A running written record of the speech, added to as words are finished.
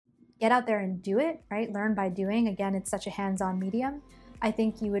get out there and do it, right? Learn by doing. Again, it's such a hands-on medium. I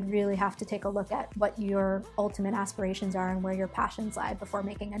think you would really have to take a look at what your ultimate aspirations are and where your passions lie before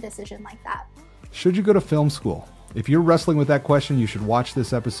making a decision like that. Should you go to film school? If you're wrestling with that question, you should watch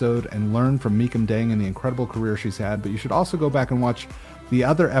this episode and learn from Meekum Dang and the incredible career she's had, but you should also go back and watch the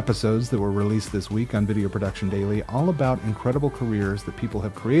other episodes that were released this week on Video Production Daily, all about incredible careers that people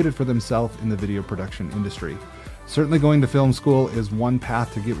have created for themselves in the video production industry. Certainly going to film school is one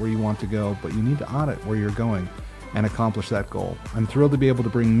path to get where you want to go, but you need to audit where you're going and accomplish that goal. I'm thrilled to be able to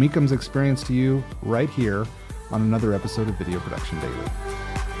bring Meekum's experience to you right here on another episode of Video Production Daily.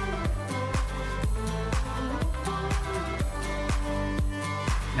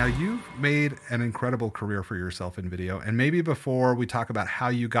 Now, you've made an incredible career for yourself in video, and maybe before we talk about how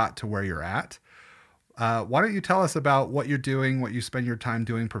you got to where you're at, why don't you tell us about what you're doing, what you spend your time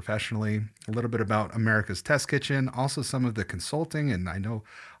doing professionally, a little bit about America's Test Kitchen, also some of the consulting, and I know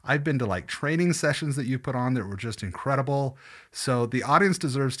I've been to like training sessions that you put on that were just incredible. So the audience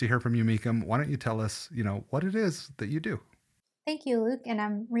deserves to hear from you, Meekum. Why don't you tell us, what it is that you do? Thank you, Luke, and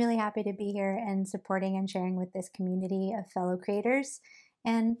I'm really happy to be here and supporting and sharing with this community of fellow creators.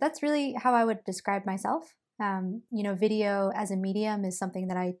 And that's really how I would describe myself. Video as a medium is something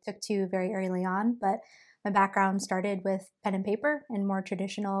that I took to very early on, but my background started with pen and paper and more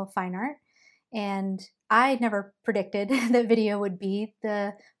traditional fine art. And I never predicted that video would be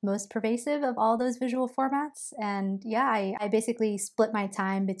the most pervasive of all those visual formats. And yeah, I basically split my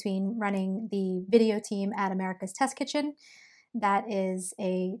time between running the video team at America's Test Kitchen. That is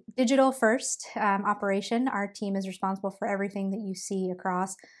a digital first operation. Our team is responsible for everything that you see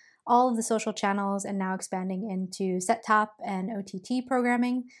across all of the social channels and now expanding into set-top and OTT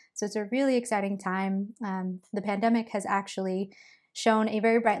programming. So it's a really exciting time. The pandemic has actually shown a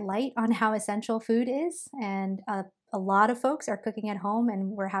very bright light on how essential food is, and a lot of folks are cooking at home,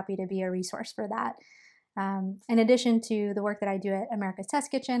 and we're happy to be a resource for that. In addition to the work that I do at America's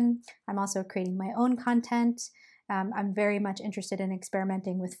Test Kitchen, I'm also creating my own content. I'm very much interested in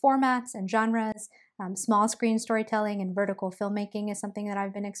experimenting with formats and genres. Small screen storytelling and vertical filmmaking is something that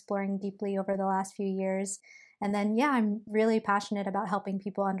I've been exploring deeply over the last few years. And then, I'm really passionate about helping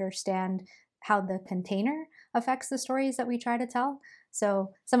people understand how the container affects the stories that we try to tell.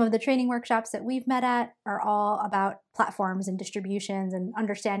 So some of the training workshops that we've met at are all about platforms and distributions and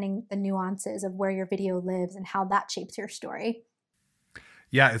understanding the nuances of where your video lives and how that shapes your story.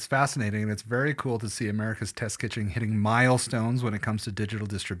 Yeah, it's fascinating, and it's very cool to see America's Test Kitchen hitting milestones when it comes to digital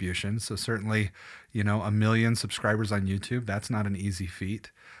distribution. So certainly, 1 million subscribers on YouTube, that's not an easy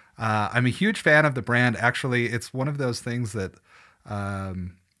feat. I'm a huge fan of the brand. Actually, it's one of those things that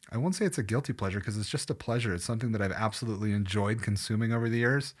I won't say it's a guilty pleasure because it's just a pleasure. It's something that I've absolutely enjoyed consuming over the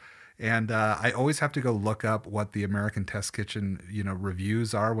years. And I always have to go look up what the American Test Kitchen,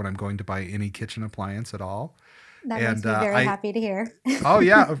 reviews are when I'm going to buy any kitchen appliance at all. That makes me very happy to hear. Oh,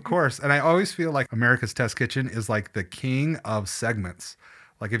 yeah, of course. And I always feel like America's Test Kitchen is like the king of segments.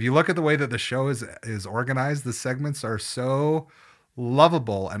 Like if you look at the way that the show is organized, the segments are so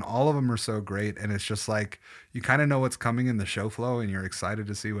lovable and all of them are so great. And it's just like you kind of know what's coming in the show flow and you're excited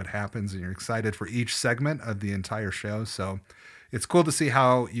to see what happens and you're excited for each segment of the entire show. So it's cool to see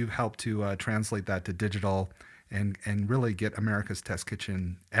how you've helped to translate that to digital and really get America's Test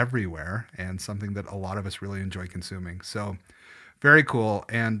Kitchen everywhere, and something that a lot of us really enjoy consuming. So very cool.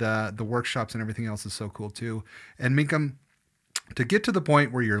 And the workshops and everything else is so cool too. And Meekum, to get to the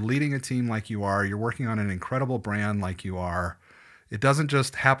point where you're leading a team like you are, you're working on an incredible brand like you are, it doesn't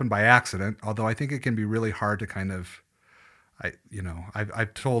just happen by accident, although I think it can be really hard to kind of,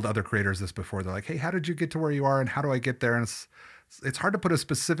 I've told other creators this before. They're like, hey, how did you get to where you are and how do I get there? And it's hard to put a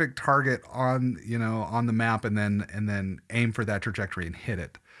specific target on the map and then aim for that trajectory and hit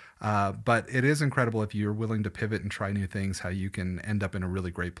it. But it is incredible if you're willing to pivot and try new things, how you can end up in a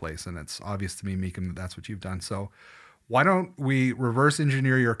really great place. And it's obvious to me, Meekum, that that's what you've done. So why don't we reverse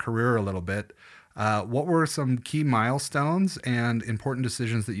engineer your career a little bit? What were some key milestones and important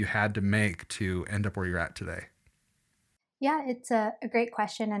decisions that you had to make to end up where you're at today? Yeah, it's a great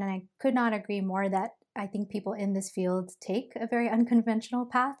question. And I could not agree more that I think people in this field take a very unconventional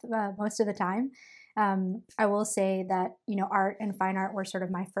path most of the time. I will say that, art and fine art were sort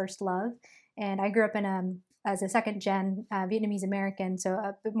of my first love. And I grew up as a second gen Vietnamese American, so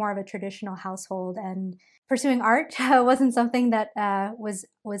a bit more of a traditional household. And pursuing art wasn't something that was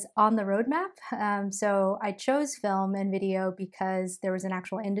on the roadmap. So I chose film and video because there was an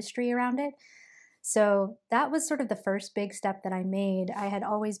actual industry around it. So that was sort of the first big step that I made. I had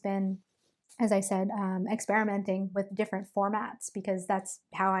always been, as I said, experimenting with different formats because that's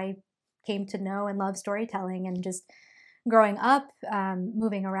how I came to know and love storytelling and just growing up,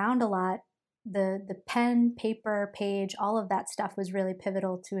 moving around a lot, the pen, paper, page, all of that stuff was really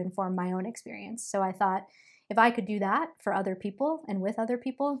pivotal to inform my own experience. So I thought if I could do that for other people and with other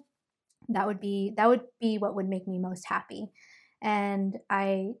people, that would be what would make me most happy. And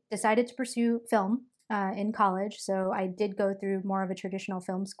I decided to pursue film in college. So I did go through more of a traditional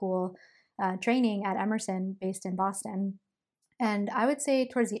film school training at Emerson, based in Boston. And I would say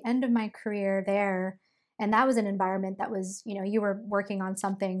towards the end of my career there, and that was an environment that was, you were working on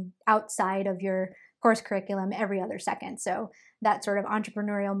something outside of your course curriculum every other second. So that sort of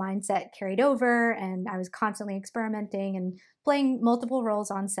entrepreneurial mindset carried over, and I was constantly experimenting and playing multiple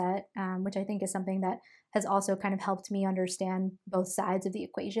roles on set, which I think is something that has also kind of helped me understand both sides of the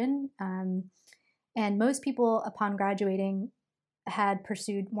equation. And most people, upon graduating, had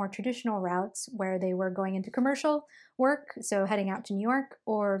pursued more traditional routes where they were going into commercial work, so heading out to New York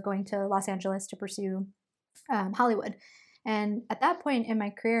or going to Los Angeles to pursue Hollywood. And at that point in my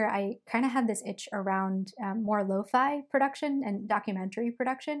career, I kind of had this itch around more lo-fi production and documentary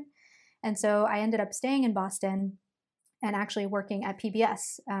production. And so I ended up staying in Boston and actually working at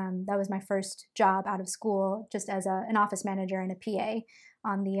PBS. That was my first job out of school, just as an office manager and a PA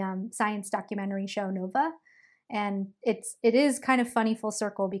on the science documentary show Nova. And it is kind of funny full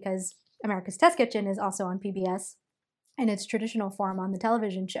circle because America's Test Kitchen is also on PBS in its traditional form on the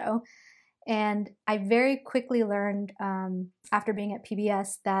television show. And I very quickly learned after being at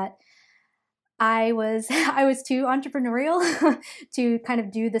PBS that I was I was too entrepreneurial to kind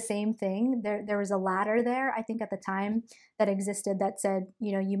of do the same thing. There was a ladder there, I think at the time, that existed that said,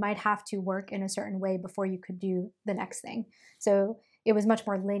 you might have to work in a certain way before you could do the next thing. So it was much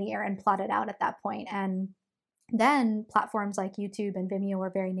more linear and plotted out at that point. And then platforms like YouTube and Vimeo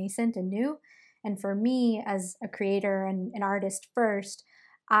were very nascent and new. And for me, as a creator and an artist first,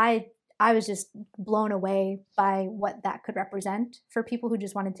 I was just blown away by what that could represent for people who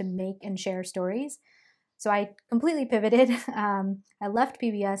just wanted to make and share stories. So I completely pivoted. I left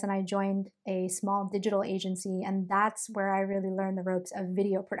PBS and I joined a small digital agency. And that's where I really learned the ropes of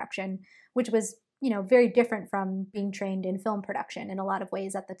video production, which was, very different from being trained in film production in a lot of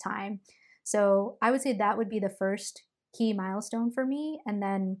ways at the time. So I would say that would be the first key milestone for me. And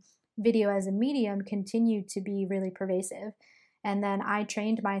then video as a medium continued to be really pervasive. And then I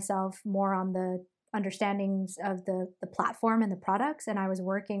trained myself more on the understandings of the platform and the products. And I was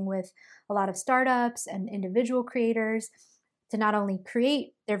working with a lot of startups and individual creators to not only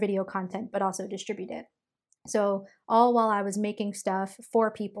create their video content, but also distribute it. So all while I was making stuff for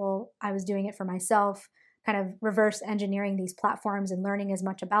people, I was doing it for myself, kind of reverse engineering these platforms and learning as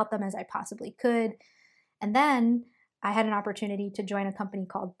much about them as I possibly could. And then I had an opportunity to join a company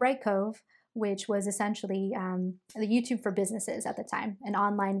called Brightcove, which was essentially the YouTube for businesses at the time, an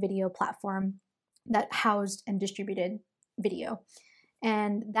online video platform that housed and distributed video.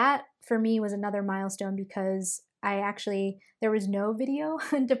 And that for me was another milestone because there was no video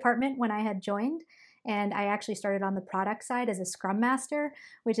department when I had joined. And I actually started on the product side as a Scrum Master,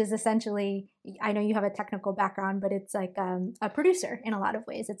 which is essentially, I know you have a technical background, but it's like a producer in a lot of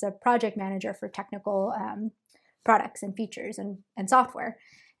ways. It's a project manager for technical products and features and software.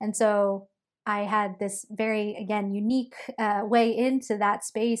 And so I had this very, again, unique way into that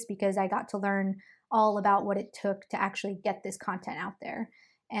space because I got to learn all about what it took to actually get this content out there.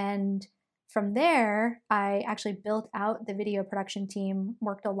 And from there, I actually built out the video production team,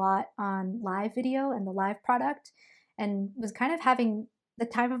 worked a lot on live video and the live product, and was kind of having the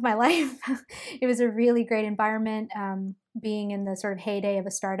time of my life. It was a really great environment, being in the sort of heyday of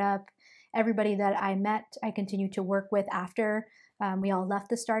a startup. Everybody that I met, I continued to work with after we all left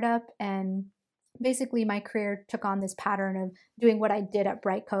the startup. And basically my career took on this pattern of doing what I did at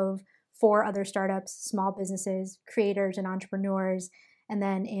Brightcove for other startups, small businesses, creators, and entrepreneurs. And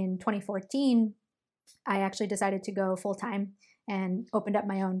then in 2014, I actually decided to go full time and opened up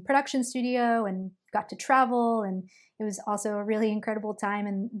my own production studio and got to travel. And it was also a really incredible time.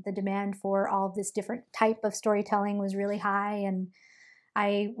 And the demand for all of this different type of storytelling was really high. And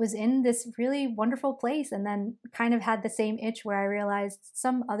I was in this really wonderful place and then kind of had the same itch where I realized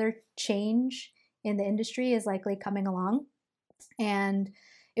some other change in the industry is likely coming along. And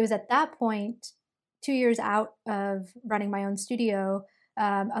it was at that point, 2 years out of running my own studio,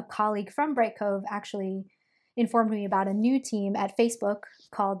 a colleague from Brightcove actually informed me about a new team at Facebook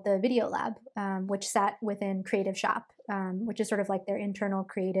called the Video Lab, which sat within Creative Shop, which is sort of like their internal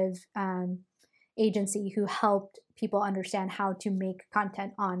creative agency who helped people understand how to make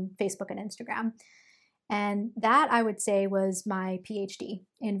content on Facebook and Instagram. And that, I would say, was my PhD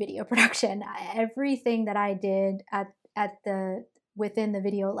in video production. Everything that I did within the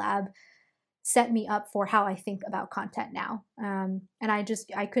Video Lab set me up for how I think about content now. And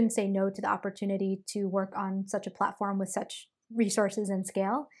I couldn't say no to the opportunity to work on such a platform with such resources and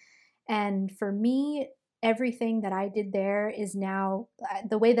scale. And for me, everything that I did there is now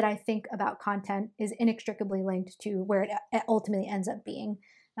the way that I think about content is inextricably linked to where it ultimately ends up being.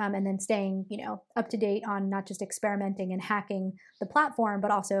 And then staying, up to date on not just experimenting and hacking the platform,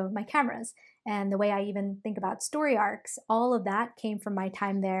 but also my cameras and the way I even think about story arcs. All of that came from my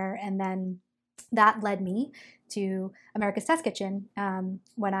time there, and then that led me to America's Test Kitchen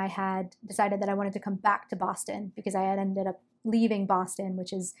when I had decided that I wanted to come back to Boston because I had ended up leaving Boston,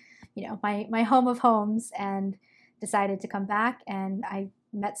 which is, my home of homes, and decided to come back. And I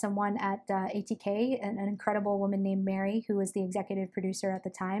met someone at ATK, an incredible woman named Mary, who was the executive producer at the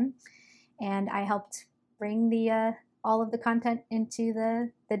time. And I helped bring the all of the content into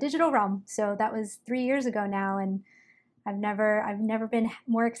the digital realm. So that was 3 years ago now, and I've never been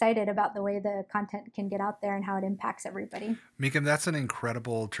more excited about the way the content can get out there and how it impacts everybody. Meekum, that's an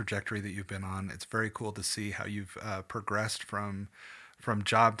incredible trajectory that you've been on. It's very cool to see how you've progressed from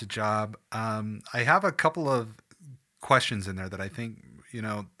job to job. I have a couple of questions in there that I think,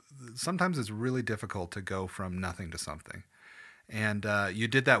 sometimes it's really difficult to go from nothing to something. And you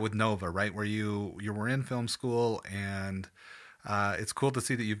did that with Nova, right? Where you were in film school, and it's cool to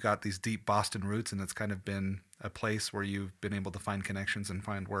see that you've got these deep Boston roots, and it's kind of been a place where you've been able to find connections and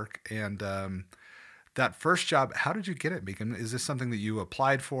find work. And that first job, how did you get it, Meekum? Is this something that you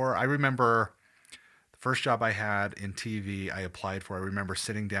applied for? I remember the first job I had in TV, I applied for. I remember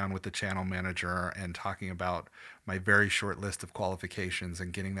sitting down with the channel manager and talking about my very short list of qualifications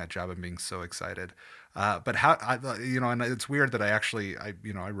and getting that job and being so excited. But and it's weird that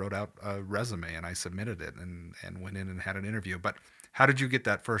I wrote out a resume and I submitted it and went in and had an interview. But how did you get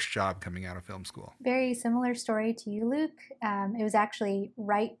that first job coming out of film school? Very similar story to you, Luke. It was actually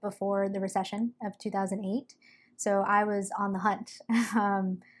right before the recession of 2008. So I was on the hunt.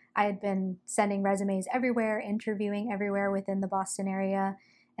 I had been sending resumes everywhere, interviewing everywhere within the Boston area.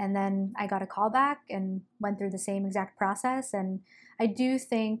 And then I got a call back and went through the same exact process. And I do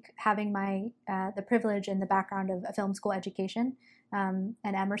think having the privilege and the background of a film school education and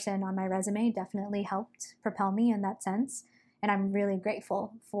Emerson on my resume definitely helped propel me in that sense. And I'm really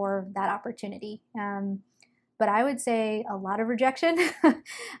grateful for that opportunity. But I would say a lot of rejection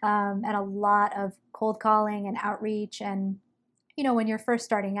and a lot of cold calling and outreach. And, when you're first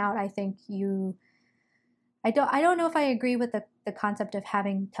starting out, I think I don't know if I agree with the concept of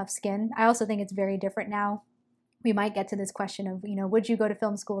having tough skin. I also think it's very different now. We might get to this question of, would you go to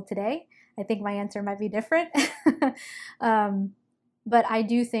film school today? I think my answer might be different. But I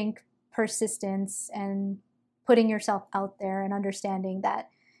do think persistence and putting yourself out there and understanding that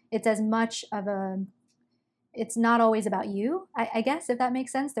it's as much of it's not always about you, I guess, if that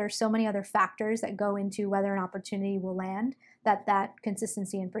makes sense. There are so many other factors that go into whether an opportunity will land, that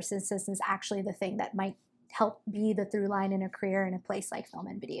consistency and persistence is actually the thing that might help be the through line in a career in a place like film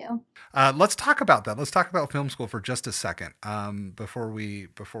and video. Let's talk about that. Let's talk about film school for just a second before we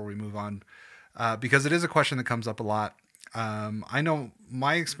move on, because it is a question that comes up a lot. I know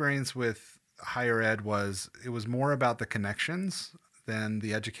my experience with higher ed was more about the connections than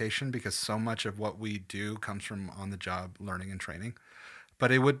the education, because so much of what we do comes from on the job learning and training.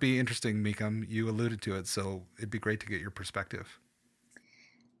 But it would be interesting, Meekum, you alluded to it, so it'd be great to get your perspective.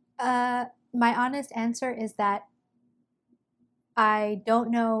 My honest answer is that I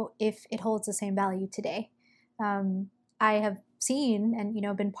don't know if it holds the same value today. I have seen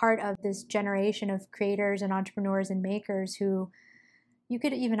and been part of this generation of creators and entrepreneurs and makers who, you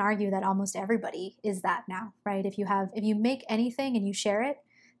could even argue that almost everybody is that now, right? If you make anything and you share it,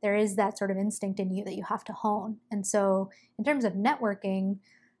 there is that sort of instinct in you that you have to hone. And so in terms of networking,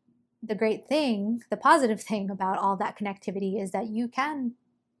 the positive thing about all that connectivity is that you can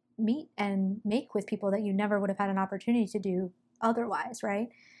meet and make with people that you never would have had an opportunity to do otherwise, right?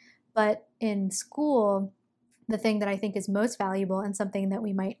 But in school, the thing that I think is most valuable and something that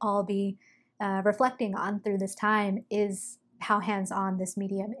we might all be reflecting on through this time is how hands-on this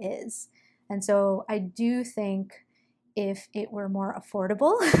medium is. And so I do think if it were more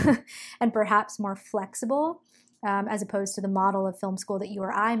affordable and perhaps more flexible, as opposed to the model of film school that you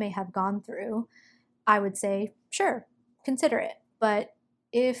or I may have gone through, I would say, sure, consider it. But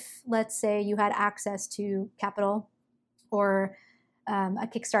if, let's say, you had access to capital or a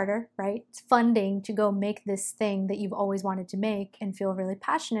Kickstarter, right, funding to go make this thing that you've always wanted to make and feel really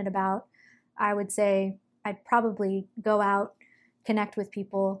passionate about, I would say I'd probably go out, connect with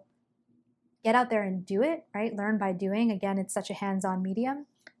people, get out there and do it, right? Learn by doing. Again, it's such a hands-on medium.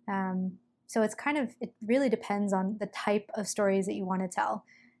 So it really depends on the type of stories that you want to tell.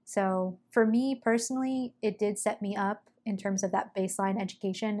 So for me personally, it did set me up in terms of that baseline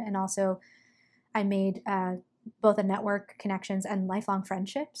education. And also I made both a network connections and lifelong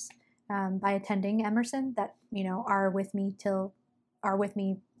friendships by attending Emerson that, are with me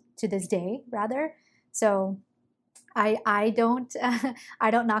to this day rather. So I don't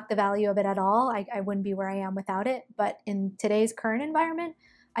I don't knock the value of it at all. I wouldn't be where I am without it. But in today's current environment,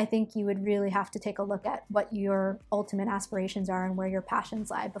 I think you would really have to take a look at what your ultimate aspirations are and where your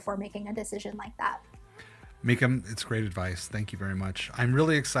passions lie before making a decision like that. Mika, it's great advice. Thank you very much. I'm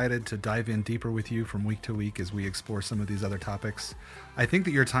really excited to dive in deeper with you from week to week as we explore some of these other topics. I think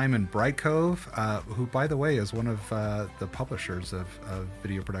that your time in Bright Cove, who, by the way, is one of the publishers of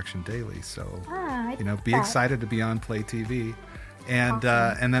Video Production Daily. So, be excited to be on Play TV. And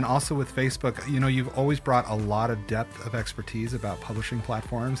awesome. And then also with Facebook, you've always brought a lot of depth of expertise about publishing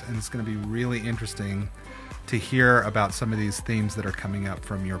platforms, and it's going to be really interesting to hear about some of these themes that are coming up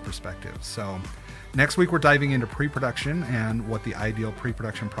from your perspective. So next week, we're diving into pre-production and what the ideal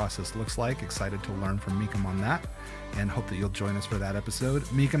pre-production process looks like. Excited to learn from Mika on that, and hope that you'll join us for that episode.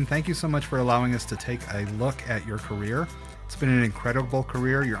 Mika, thank you so much for allowing us to take a look at your career. It's been an incredible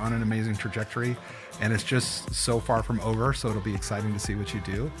career. You're on an amazing trajectory, and it's just so far from over, so it'll be exciting to see what you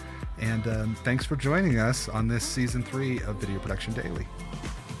do. And thanks for joining us on this season 3 of Video Production Daily.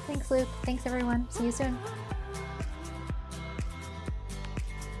 Thanks, Luke. Thanks, everyone. See you soon.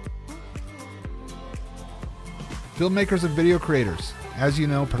 Filmmakers and video creators. As you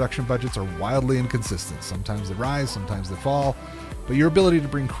know, production budgets are wildly inconsistent. Sometimes they rise, sometimes they fall, but your ability to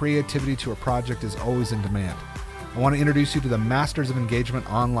bring creativity to a project is always in demand. I want to introduce you to the Masters of Engagement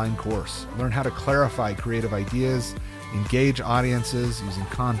online course. Learn how to clarify creative ideas, engage audiences using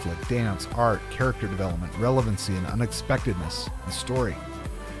conflict, dance, art, character development, relevancy, and unexpectedness in story.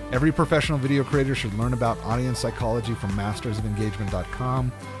 Every professional video creator should learn about audience psychology from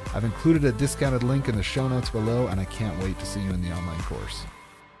mastersofengagement.com. I've included a discounted link in the show notes below, and I can't wait to see you in the online course.